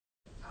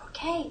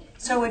Okay,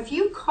 so if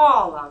you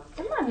call them.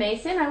 Come on,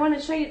 Mason. I want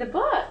to show you the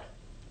book.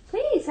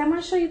 Please, I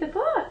want to show you the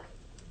book.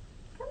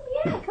 Come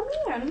here.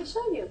 Let me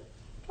show you.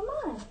 Come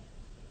on.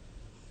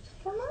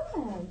 Come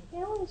on. I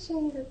want to show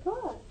you the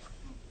book.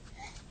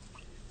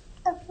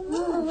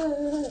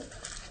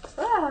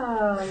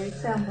 Whoa, you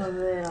tumble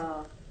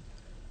little.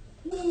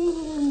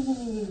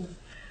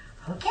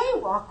 Okay,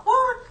 walk,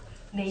 walk.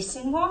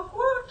 Mason, walk,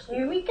 walk.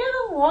 Here we go.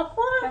 Walk,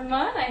 walk. Come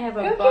on, I have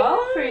a Go ball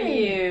get for mine.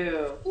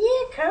 you.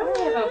 Yeah, come I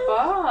have on. a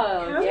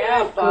ball. Come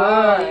Yeah, on. a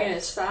ball. Good. You're going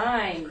to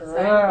sign. Good.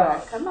 Sign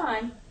ball. Come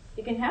on.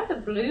 You can have the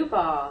blue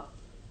ball.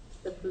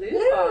 The blue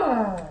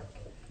ball. Look.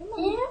 Come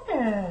on.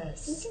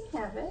 Yes. You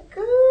can have it.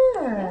 Good.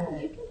 Yeah,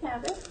 you can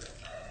have it.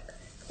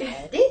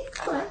 Ready?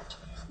 Come on.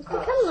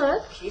 Come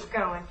look. Keep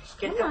going.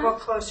 Get Come the on. book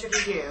closer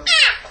to you.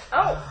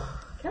 Oh,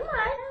 come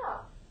on.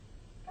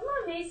 Come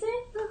on, Mason.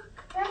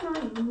 Come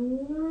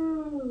on.